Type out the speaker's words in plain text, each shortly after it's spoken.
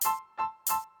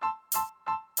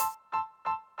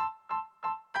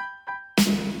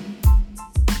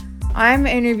I'm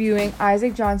interviewing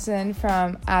Isaac Johnson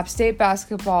from App State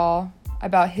Basketball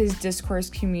about his discourse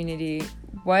community.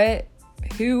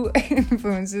 Who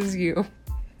influences you?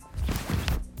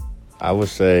 I would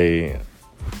say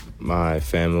my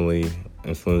family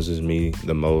influences me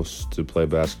the most to play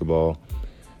basketball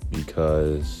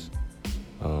because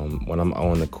when I'm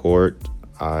on the court,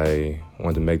 I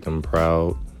want to make them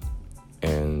proud,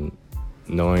 and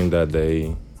knowing that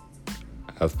they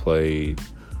have played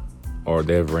or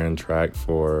they've ran track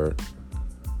for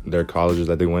their colleges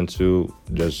that they went to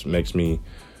just makes me,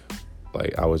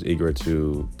 like, I was eager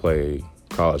to play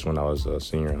college when I was a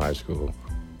senior in high school.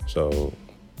 So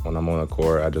when I'm on the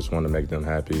court, I just want to make them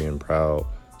happy and proud,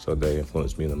 so they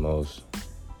influence me the most.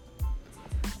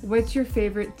 What's your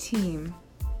favorite team?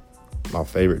 My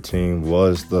favorite team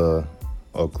was the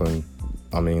Oklahoma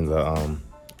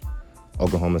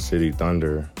City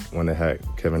Thunder when they had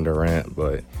Kevin Durant,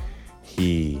 but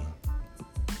he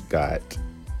got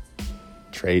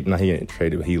traded. No, he didn't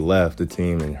trade it, but he left the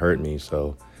team and hurt me,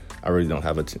 so I really don't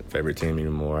have a favorite team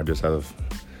anymore. I just have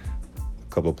a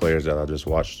couple of players that I just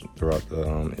watched throughout the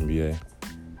NBA.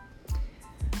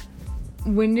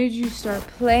 When did you start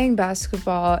playing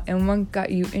basketball, and what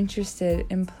got you interested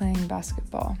in playing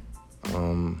basketball?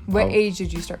 What age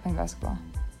did you start playing basketball?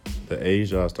 The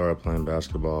age that I started playing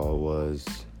basketball was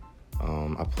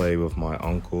I played with my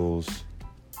uncle's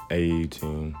AAU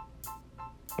team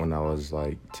when I was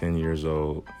like 10 years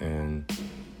old, and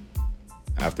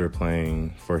after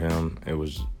playing for him, it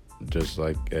was just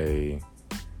like I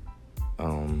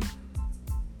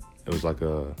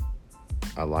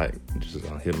just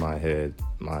hit my head,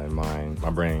 my mind, my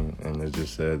brain, and it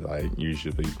just said, like, you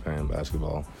should be playing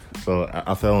basketball. So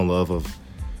I fell in love with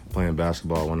playing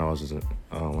basketball when I was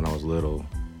little.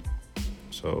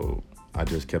 So I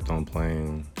just kept on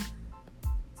playing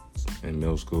in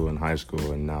middle school and high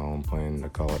school, and now I'm playing the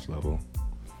college level.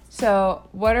 So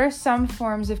what are some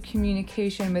forms of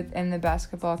communication within the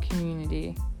basketball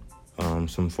community?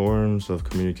 Some forms of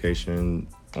communication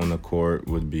on the court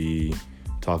would be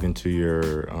talking to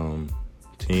your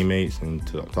teammates and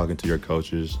talking to your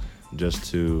coaches, just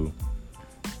to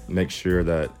make sure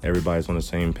that everybody's on the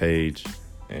same page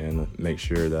and make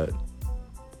sure that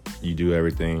you do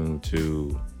everything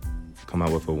to come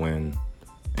out with a win.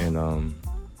 And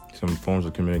some forms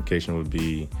of communication would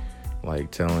be like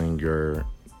telling your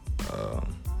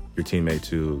teammate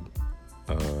to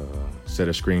set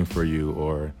a screen for you,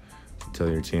 or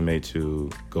telling your teammate to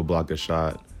go block a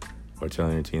shot, or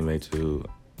telling your teammate to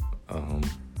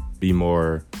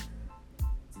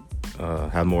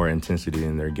have more intensity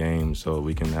in their game, so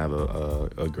we can have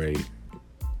a great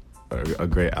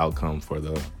outcome for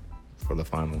the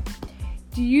final.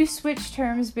 Do you switch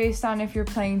terms based on if you're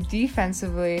playing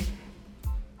defensively?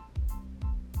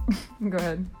 Go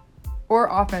ahead. Or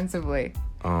offensively?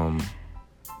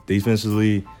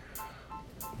 Defensively,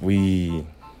 we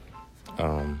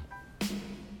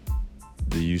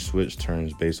do you switch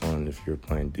terms based on if you're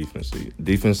playing defensively?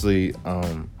 Defensively,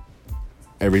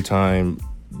 every time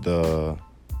the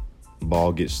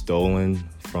ball gets stolen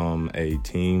from a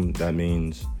team, that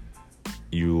means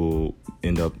you will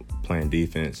end up playing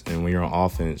defense. And when you're on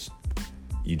offense,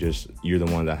 you're the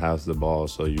one that has the ball,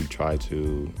 so you try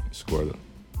to score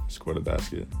the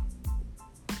basket.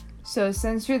 So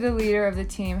since you're the leader of the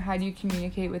team, how do you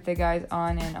communicate with the guys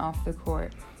on and off the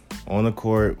court? On the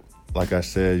court, like I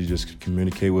said, you just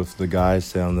communicate with the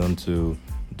guys, telling them to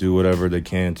do whatever they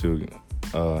can to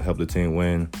help the team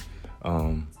win.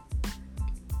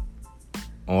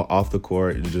 Off the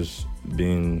court, you're just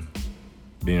being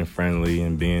friendly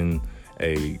and being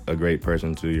a great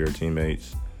person to your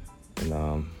teammates,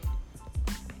 and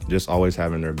just always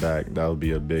having their back. That would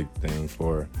be a big thing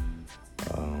for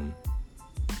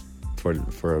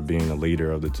being a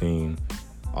leader of the team.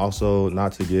 Also,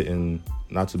 not to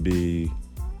be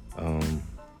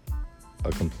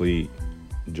a complete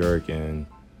jerk and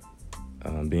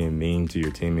being mean to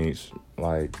your teammates,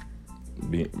 like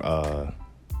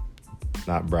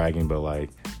not bragging, but like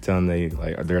telling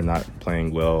they're not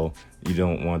playing well. You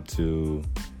don't want to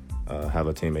have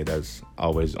a teammate that's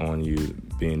always on you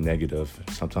being negative.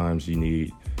 Sometimes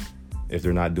if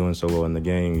they're not doing so well in the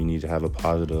game, you need to have a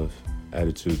positive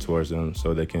attitude towards them,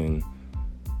 so they can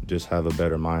just have a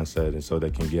better mindset, and so they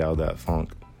can get out of that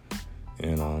funk.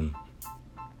 And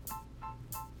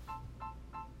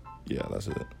yeah, that's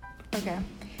it. Okay.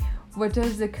 What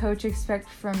does the coach expect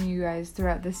from you guys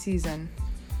throughout the season?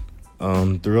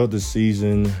 Throughout the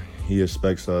season, he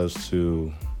expects us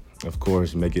to, of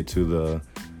course, make it to the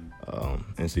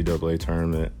NCAA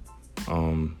tournament.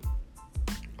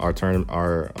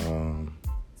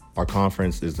 Our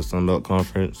conference is the Sun Belt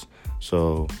Conference,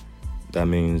 so that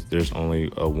means there's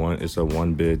only it's a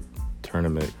one bid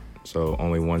tournament. So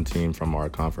only one team from our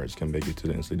conference can make it to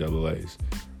the NCAAs.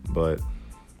 But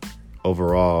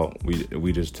overall,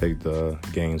 we just take the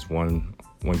games one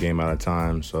game at a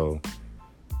time. So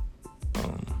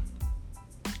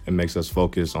it makes us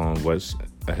focus on what's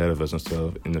ahead of us instead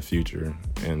of in the future,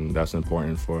 and that's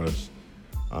important for us.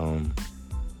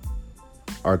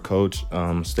 Our coach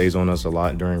stays on us a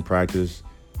lot during practice.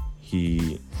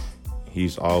 He's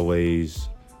always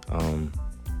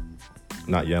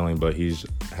not yelling, but he's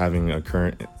having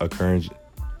encouraging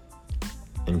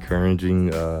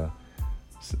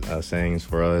sayings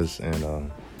for us,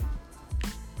 and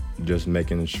just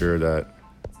making sure that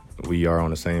we are on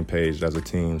the same page as a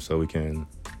team, so we can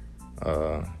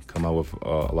come out with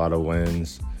a lot of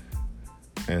wins.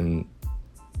 And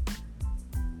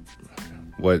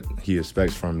what he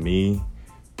expects from me,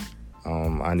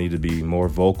 I need to be more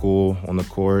vocal on the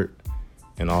court,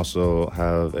 and also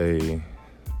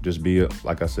be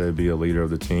a leader of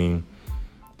the team.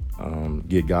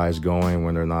 Get guys going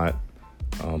when they're not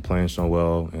playing so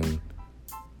well, and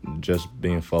just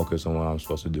being focused on what I'm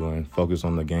supposed to do and focus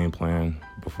on the game plan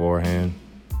beforehand.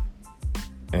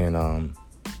 And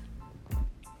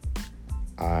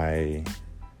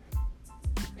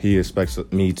he expects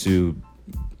me to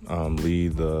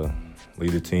lead the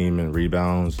team in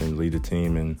rebounds and lead the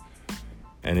team in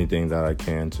anything that I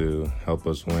can to help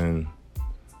us win.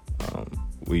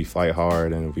 We fight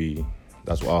hard, and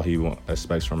that's all he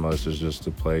expects from us, is just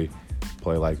to play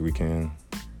like we can.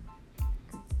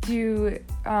 Do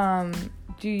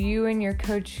you and your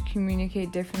coach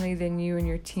communicate differently than you and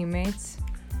your teammates?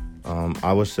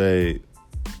 I would say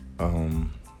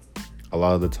a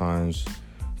lot of the times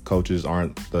coaches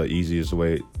aren't the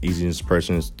easiest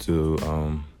persons to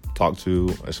talk to,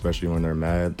 especially when they're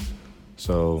mad.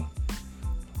 So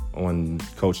when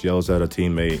coach yells at a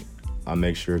teammate, I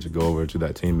make sure to go over to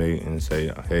that teammate and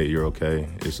say, "Hey, you're okay.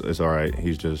 It's all right.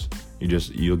 You'll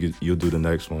do the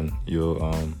next one.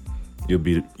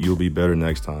 You'll be better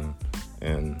next time."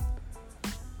 And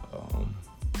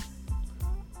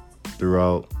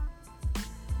throughout,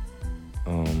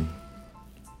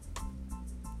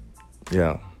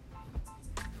 yeah.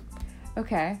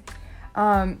 Okay.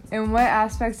 In what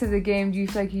aspects of the game do you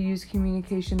feel like you use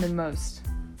communication the most?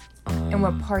 And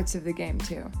what parts of the game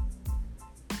too?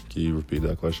 Can you repeat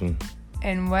that question?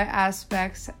 In what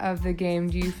aspects of the game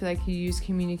do you feel like you use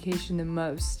communication the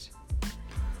most?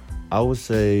 I would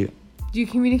say... Do you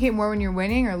communicate more when you're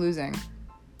winning or losing?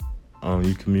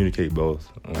 You communicate both,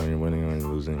 when you're winning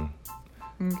and losing.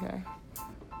 Okay.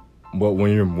 But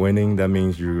when you're winning, that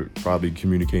means you're probably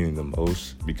communicating the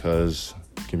most, because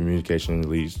communication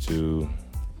leads to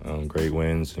great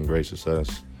wins and great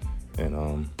success.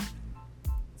 And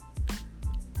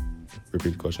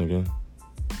repeat the question again.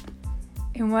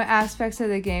 In what aspects of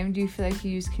the game do you feel like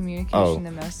you use communication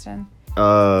the most in?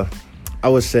 I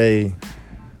would say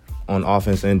on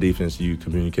offense and defense, you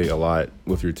communicate a lot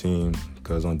with your team,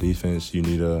 because on defense, you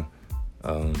need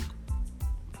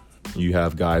you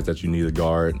have guys that you need to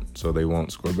guard so they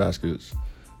won't score baskets.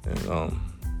 And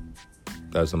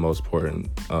that's the most important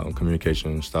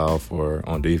communication style for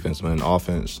on defense. But in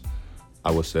offense,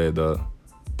 I would say the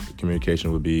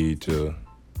communication would be to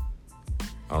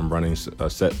running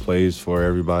set plays for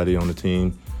everybody on the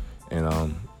team, and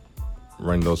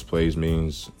running those plays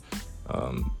means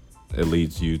it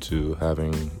leads you to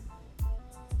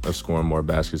scoring more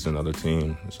baskets than the other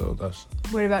team. So that's.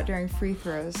 What about during free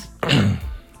throws?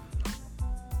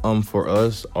 For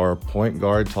us, our point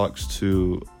guard talks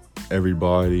to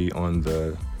everybody on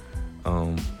the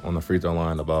free throw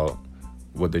line about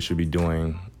what they should be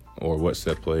doing or what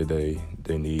set play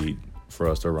they need for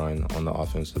us to run on the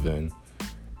offensive end.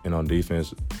 And on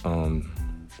defense,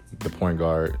 the point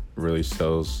guard really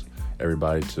tells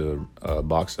everybody to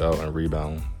box out and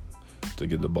rebound to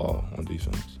get the ball on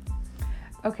defense.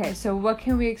 Okay, so what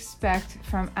can we expect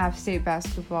from App State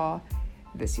basketball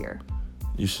this year?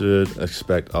 You should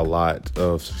expect a lot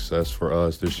of success for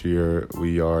us this year.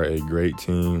 We are a great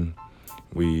team.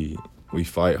 We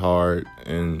fight hard,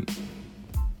 and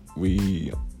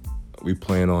we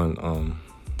plan on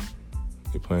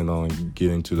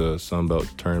getting to the Sun Belt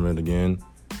tournament again,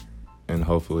 and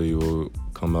hopefully we'll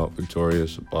come out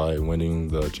victorious by winning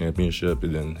the championship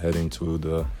and then heading to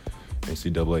the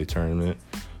NCAA tournament.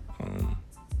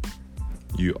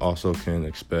 You also can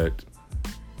expect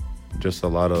just a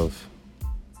lot of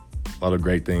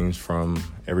great things from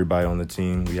everybody on the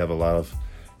team. We have a lot of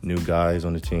new guys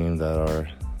on the team that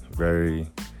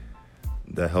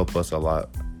help us a lot,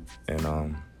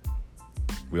 and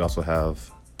we also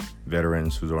have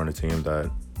veterans who are on the team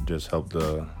that just help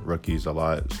the rookies a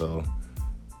lot. So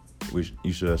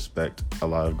you should expect a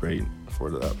lot of great for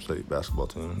the App State basketball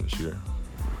team this year.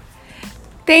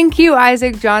 Thank you,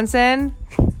 Isaac Johnson,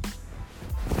 No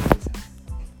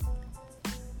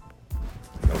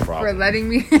problem. for letting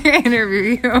me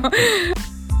interview you.